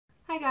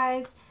Hi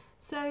guys,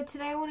 so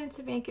today I wanted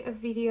to make a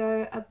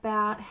video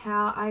about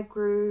how I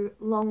grew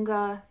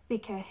longer,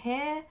 thicker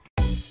hair.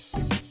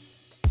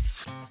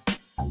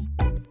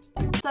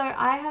 So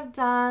I have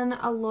done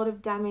a lot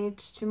of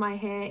damage to my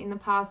hair in the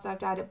past. I've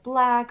dyed it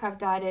black, I've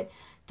dyed it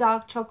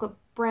dark chocolate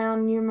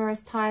brown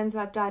numerous times,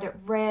 I've dyed it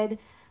red.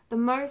 The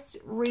most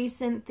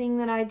recent thing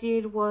that I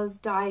did was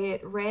dye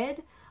it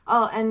red.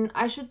 Oh, and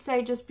I should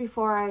say just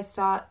before I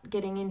start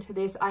getting into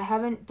this, I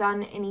haven't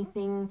done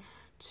anything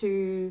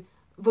to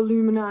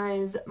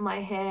voluminize my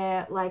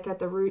hair like at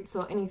the roots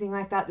or anything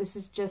like that. This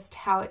is just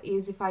how it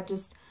is if I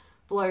just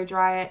blow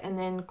dry it and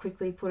then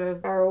quickly put a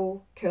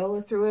barrel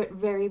curler through it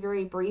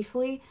very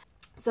briefly.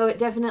 So it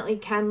definitely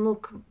can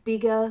look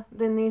bigger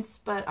than this,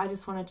 but I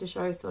just wanted to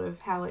show sort of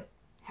how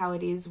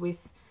it is with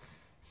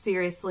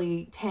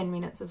seriously 10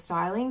 minutes of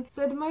styling.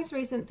 So the most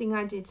recent thing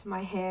I did to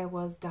my hair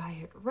was dye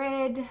it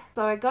red.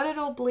 So I got it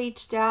all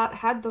bleached out,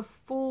 had the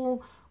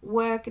full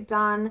work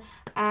done,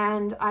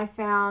 and I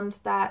found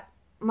that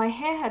my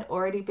hair had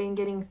already been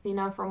getting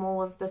thinner from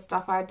all of the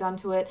stuff I had done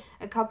to it.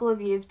 A couple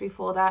of years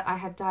before that, I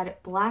had dyed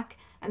it black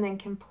and then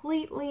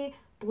completely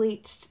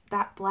bleached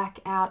that black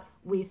out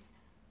with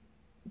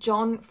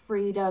John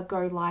Frieda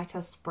Go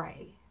Lighter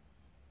spray.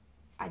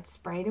 I'd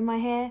sprayed in my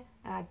hair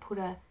and I'd put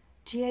a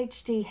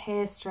GHD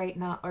hair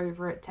straightener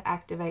over it to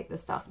activate the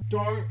stuff.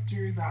 Don't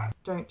do that.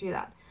 Don't do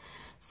that.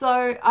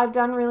 So I've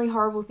done really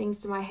horrible things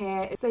to my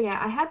hair. So yeah,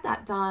 I had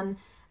that done,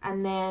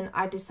 and then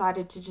I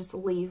decided to just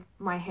leave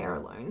my hair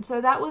alone.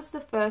 So that was the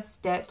first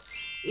step,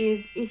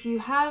 is if you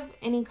have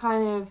any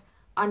kind of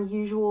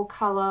unusual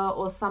color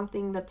or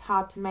something that's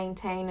hard to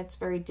maintain, it's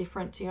very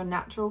different to your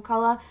natural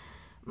color.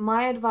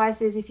 My advice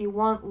is if you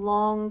want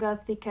longer,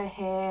 thicker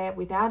hair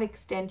without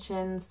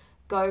extensions,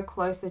 go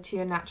closer to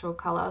your natural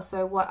color.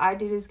 So what I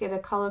did is get a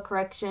color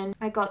correction.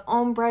 I got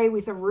ombre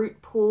with a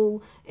root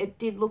pull. It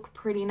did look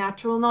pretty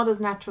natural, not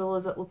as natural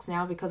as it looks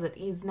now because it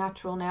is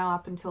natural now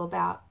up until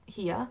about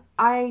here.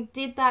 I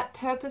did that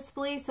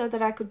purposefully so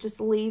that I could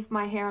just leave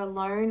my hair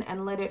alone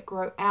and let it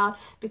grow out,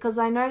 because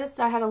I noticed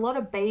I had a lot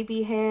of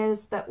baby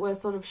hairs that were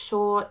sort of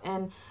short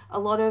and a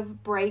lot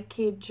of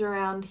breakage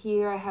around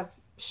here. I have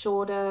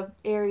shorter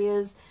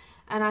areas,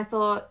 and I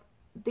thought,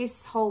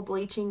 this whole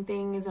bleaching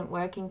thing isn't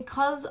working.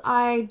 Because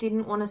I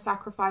didn't want to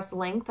sacrifice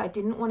length, I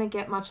didn't want to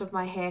get much of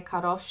my hair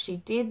cut off. She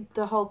did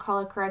the whole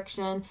color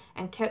correction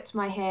and kept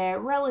my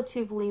hair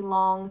relatively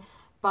long,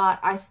 but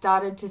I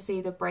started to see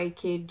the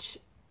breakage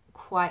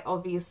quite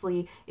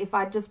obviously. If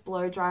I just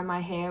blow dry my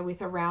hair with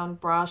a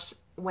round brush,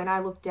 when I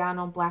looked down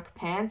on black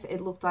pants,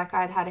 it looked like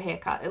I'd had a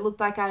haircut. It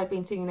looked like I had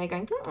been sitting there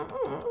going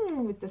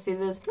with the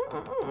scissors,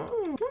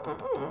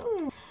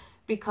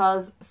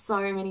 because so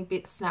many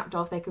bits snapped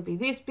off. They could be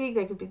this big,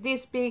 they could be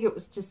this big. It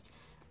was just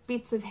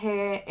bits of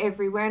hair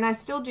everywhere, and I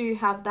still do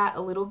have that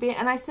a little bit,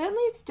 and I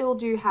certainly still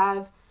do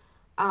have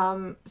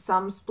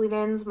some split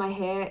ends. My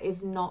hair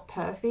is not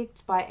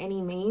perfect by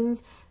any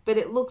means, but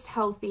it looks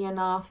healthy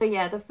enough. So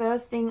yeah, the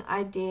first thing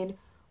I did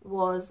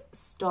was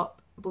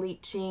stop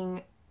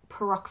bleaching,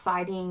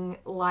 peroxiding,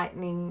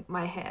 lightening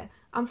my hair.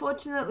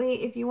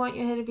 Unfortunately, if you want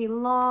your hair to be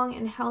long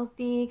and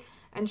healthy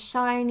and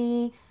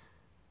shiny,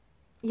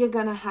 you're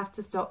gonna have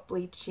to stop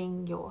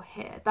bleaching your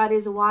hair. That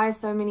is why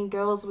so many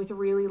girls with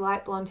really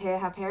light blonde hair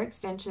have hair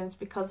extensions,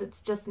 because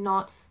it's just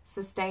not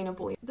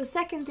sustainable. The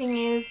second thing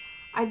is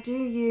I do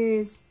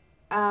use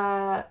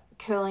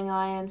curling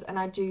irons, and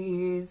I do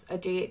use a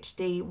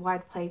GHD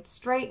wide plate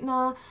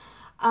straightener.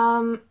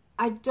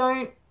 I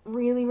don't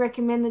really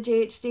recommend the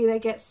GHD. They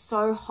get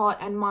so hot,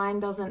 and mine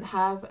doesn't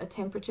have a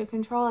temperature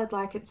control. I'd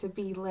like it to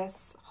be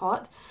less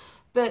hot.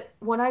 But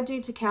what I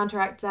do to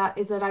counteract that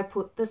is that I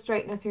put the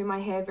straightener through my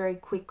hair very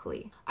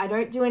quickly. I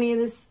don't do any of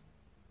this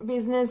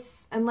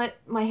business and let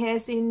my hair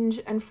singe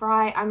and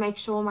fry. I make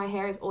sure my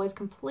hair is always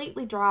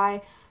completely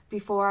dry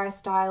before I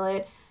style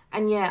it.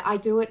 And yeah, I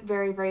do it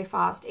very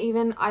fast.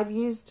 Even I've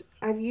used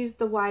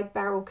the wide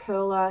barrel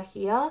curler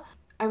here.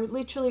 I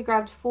literally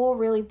grabbed 4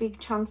 really big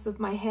chunks of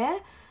my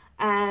hair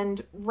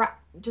and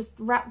just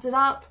wrapped it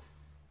up.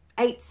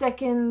 8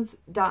 seconds,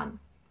 done.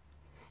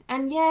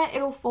 And yeah,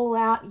 it'll fall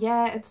out.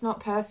 Yeah, it's not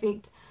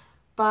perfect,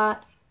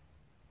 but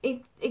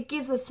it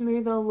gives a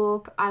smoother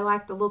look. I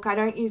like the look. I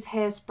don't use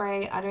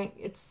hairspray.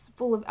 It's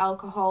full of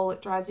alcohol.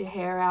 It dries your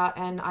hair out,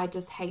 and I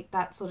just hate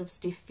that sort of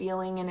stiff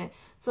feeling, and it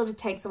sort of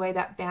takes away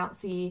that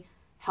bouncy,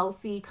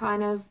 healthy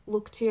kind of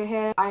look to your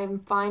hair. I'm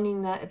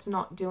finding that it's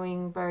not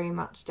doing very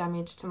much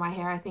damage to my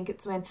hair. I think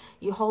it's when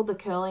you hold the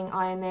curling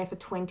iron there for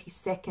 20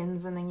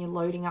 seconds and then you're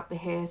loading up the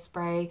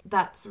hairspray.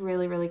 That's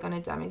really going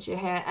to damage your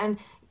hair. And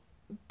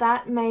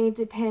that may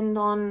depend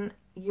on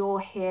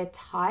your hair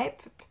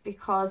type,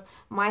 because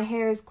my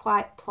hair is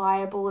quite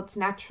pliable. It's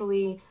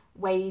naturally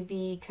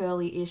wavy,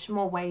 curly-ish,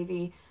 more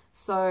wavy,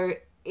 so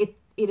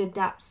it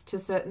adapts to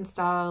certain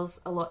styles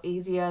a lot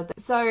easier.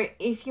 So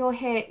if your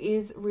hair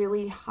is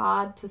really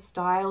hard to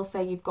style,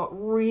 say you've got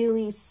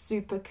really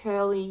super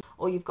curly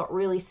or you've got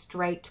really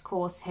straight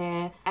coarse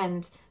hair,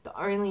 and the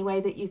only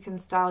way that you can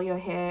style your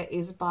hair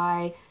is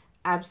by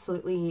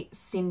absolutely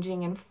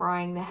singeing and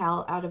frying the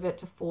hell out of it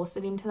to force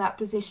it into that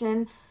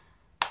position.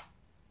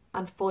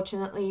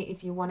 Unfortunately,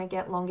 if you want to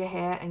get longer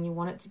hair and you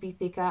want it to be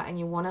thicker and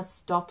you want to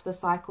stop the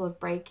cycle of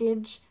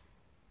breakage,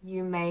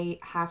 you may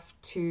have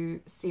to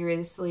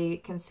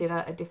seriously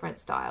consider a different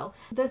style.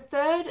 The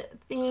third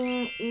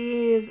thing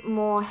is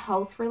more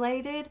health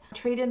related. I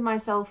treated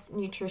myself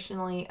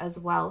nutritionally as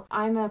well.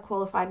 I'm a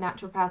qualified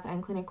naturopath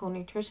and clinical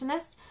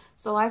nutritionist,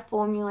 so I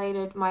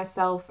formulated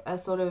myself a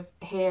sort of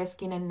hair,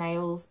 skin and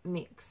nails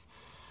mix.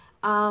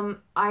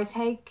 I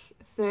take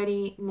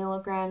 30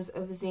 milligrams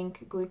of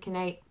zinc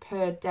gluconate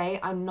per day.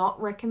 I'm not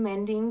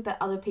recommending that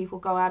other people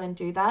go out and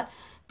do that,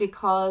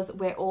 because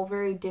we're all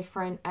very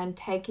different, and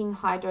taking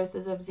high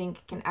doses of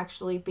zinc can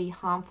actually be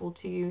harmful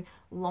to you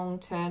long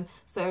term.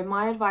 So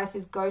my advice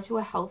is go to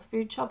a health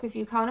food shop. If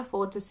you can't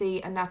afford to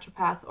see a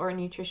naturopath or a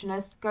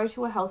nutritionist, go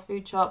to a health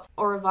food shop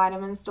or a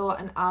vitamin store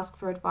and ask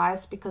for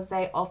advice, because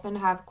they often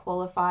have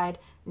qualified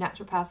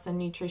naturopaths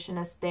and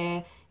nutritionists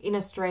there. In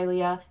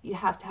Australia, you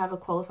have to have a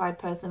qualified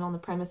person on the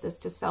premises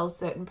to sell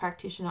certain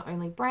practitioner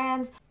only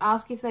brands.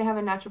 Ask if they have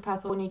a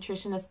naturopath or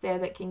nutritionist there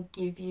that can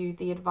give you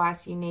the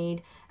advice you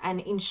need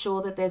and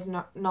ensure that there's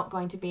not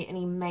going to be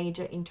any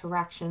major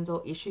interactions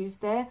or issues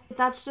there.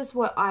 That's just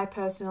what I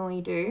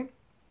personally do.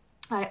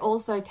 I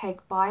also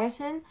take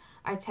biotin.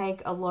 I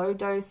take a low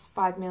dose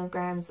 5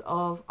 milligrams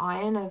of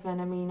iron, of an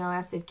amino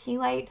acid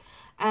chelate,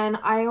 and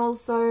I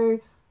also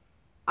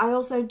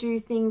do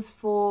things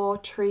for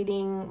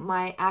treating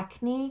my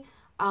acne.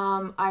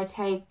 I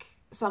take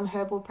some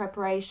herbal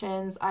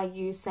preparations. I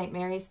use St.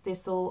 Mary's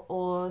thistle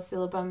or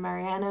Silybum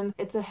marianum.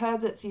 It's a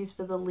herb that's used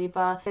for the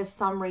liver. There's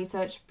some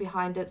research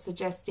behind it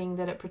suggesting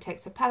that it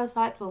protects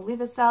hepatocytes or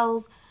liver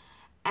cells,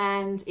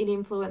 and it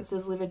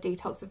influences liver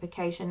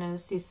detoxification and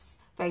assists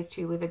phase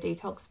 2 liver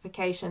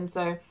detoxification.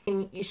 So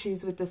in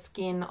issues with the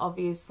skin,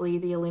 obviously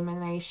the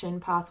elimination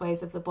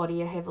pathways of the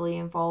body are heavily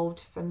involved.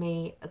 For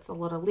me, it's a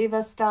lot of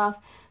liver stuff.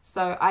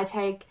 So I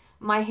take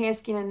my hair,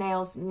 skin and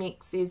nails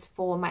mix is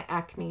for my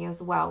acne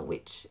as well,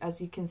 which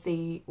as you can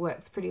see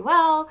works pretty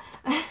well.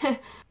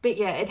 But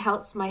yeah, it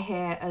helps my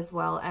hair as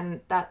well,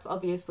 and that's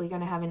obviously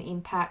going to have an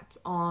impact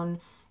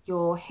on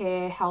your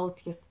hair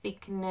health, your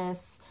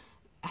thickness,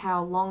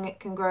 how long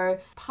it can grow.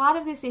 Part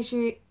of this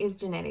issue is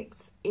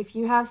genetics. If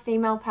you have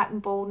female pattern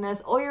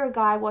baldness, or you're a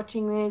guy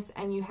watching this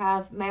and you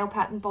have male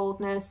pattern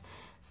baldness,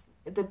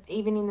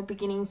 even in the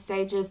beginning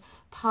stages,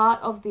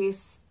 part of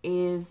this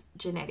is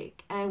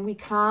genetic, and we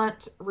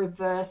can't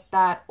reverse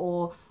that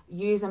or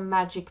use a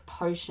magic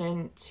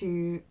potion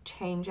to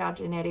change our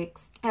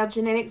genetics. Our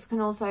genetics can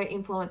also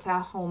influence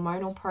our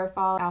hormonal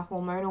profile, our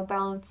hormonal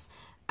balance,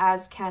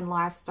 as can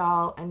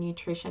lifestyle, and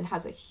nutrition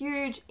has a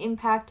huge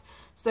impact.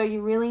 So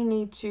you really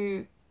need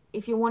to,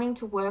 if you're wanting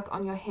to work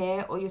on your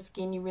hair or your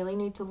skin, you really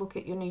need to look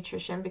at your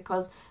nutrition,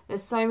 because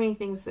there's so many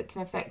things that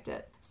can affect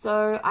it.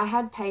 So I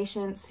had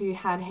patients who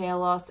had hair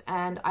loss,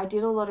 and I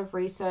did a lot of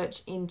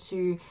research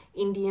into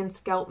Indian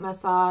scalp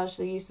massage,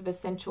 the use of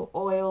essential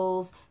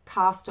oils,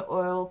 castor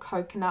oil,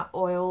 coconut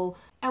oil.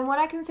 And what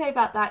I can say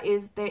about that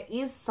is there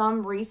is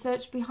some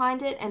research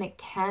behind it, and it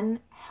can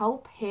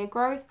help hair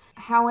growth.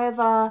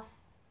 However,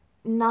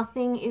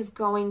 nothing is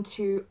going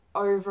to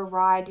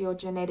override your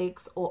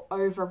genetics or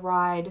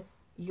override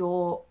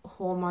your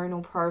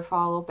hormonal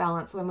profile or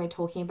balance when we're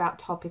talking about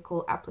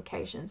topical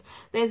applications.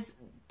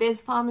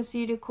 There's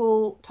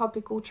pharmaceutical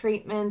topical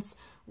treatments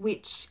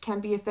which can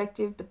be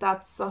effective, but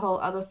that's a whole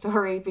other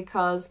story,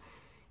 because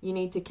you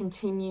need to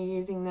continue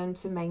using them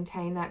to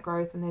maintain that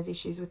growth, and there's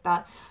issues with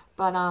that.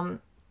 But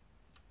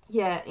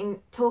yeah, in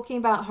talking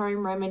about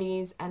home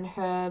remedies and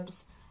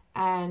herbs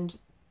and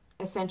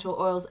essential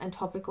oils and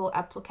topical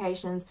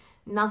applications,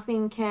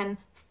 nothing can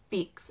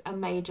fix a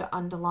major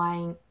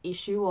underlying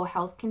issue or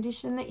health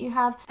condition that you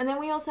have. And then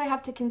we also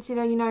have to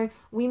consider, you know,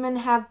 women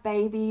have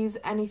babies,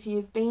 and if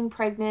you've been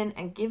pregnant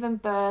and given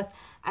birth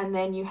and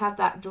then you have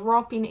that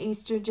drop in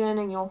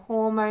estrogen and your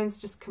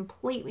hormones just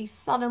completely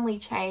suddenly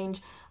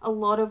change, a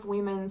lot of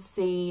women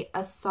see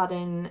a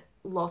sudden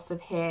loss of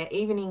hair.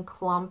 Even in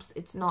clumps,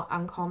 it's not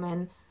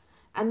uncommon.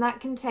 And that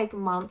can take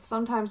months,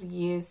 sometimes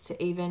years,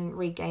 to even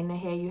regain the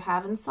hair you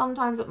have. And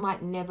sometimes it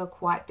might never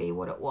quite be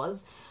what it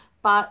was.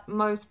 But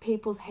most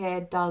people's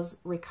hair does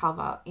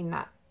recover in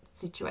that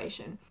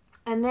situation.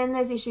 And then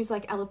there's issues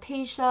like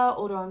alopecia,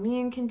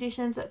 autoimmune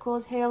conditions that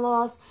cause hair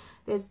loss.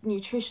 There's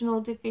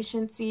nutritional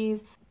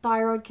deficiencies,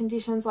 thyroid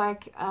conditions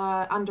like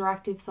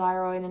underactive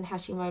thyroid and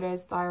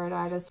Hashimoto's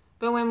thyroiditis.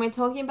 But when we're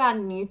talking about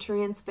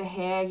nutrients for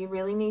hair, you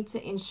really need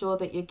to ensure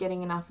that you're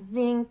getting enough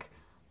zinc,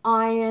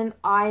 iron,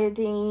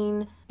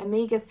 iodine,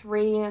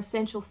 omega-3,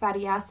 essential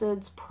fatty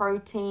acids,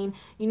 protein.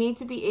 You need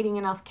to be eating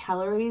enough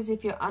calories.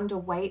 If you're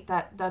underweight,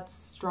 that's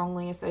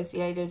strongly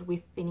associated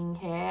with thinning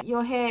hair.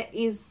 Your hair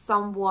is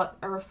somewhat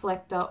a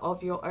reflector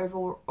of your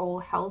overall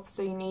health,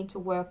 so you need to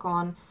work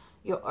on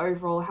your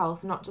overall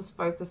health, not just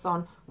focus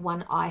on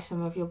one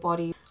item of your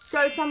body.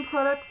 So some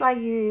products I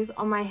use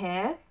on my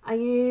hair. I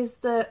use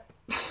the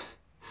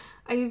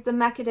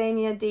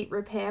macadamia deep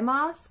repair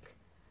mask.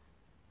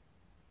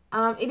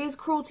 It is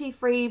cruelty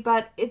free,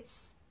 but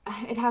it's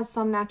it has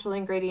some natural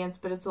ingredients,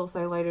 but it's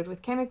also loaded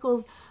with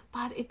chemicals,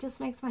 but it just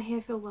makes my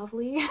hair feel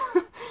lovely.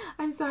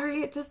 I'm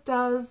sorry, it just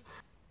does.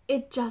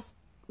 It just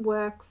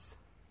works.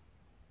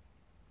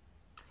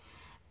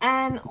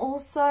 And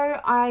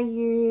also I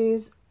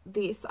use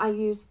this. I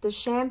use the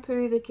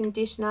shampoo, the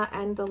conditioner,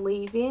 and the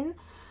leave-in.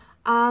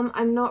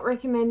 I'm not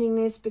recommending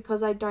this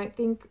because I don't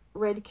think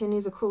Redken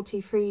is a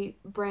cruelty-free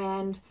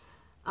brand,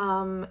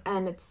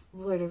 and it's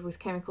loaded with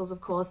chemicals,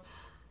 of course.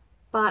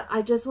 But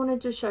I just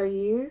wanted to show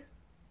you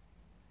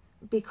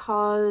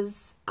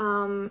because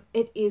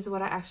it is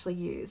what I actually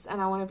use, and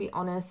I want to be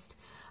honest.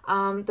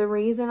 The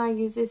reason I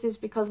use this is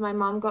because my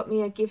mum got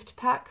me a gift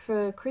pack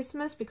for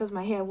Christmas because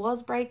my hair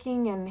was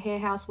breaking, and Hair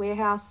House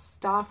Warehouse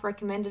staff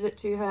recommended it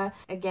to her.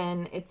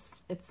 Again,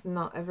 it's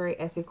not a very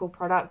ethical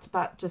product,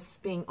 but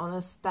just being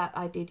honest that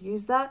I did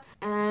use that.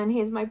 And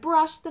here's my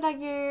brush that I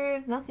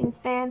use, nothing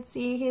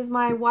fancy. Here's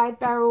my wide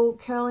barrel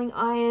curling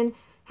iron,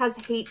 has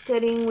heat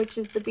setting, which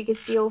is the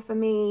biggest deal for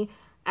me,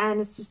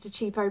 and it's just a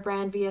cheapo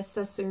brand via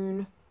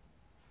Sassoon.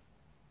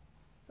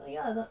 So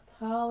yeah, that's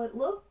how it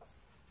looks.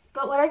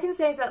 But what I can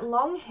say is that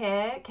long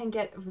hair can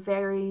get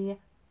very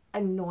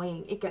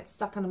annoying. It gets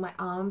stuck under my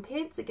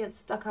armpits. It gets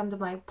stuck under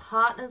my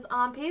partner's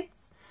armpits.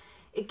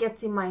 It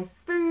gets in my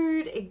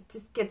food. It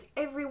just gets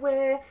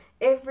everywhere.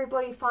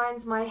 Everybody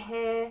finds my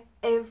hair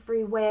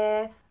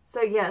everywhere.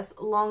 So yes,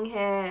 long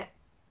hair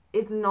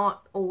is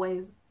not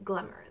always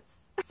glamorous.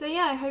 So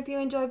yeah, I hope you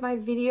enjoyed my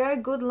video.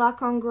 Good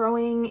luck on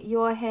growing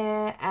your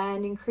hair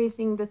and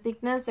increasing the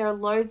thickness. There are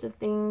loads of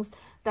things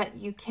that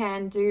you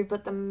can do,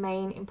 but the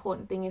main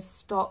important thing is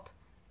stop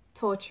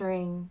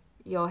torturing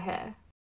your hair.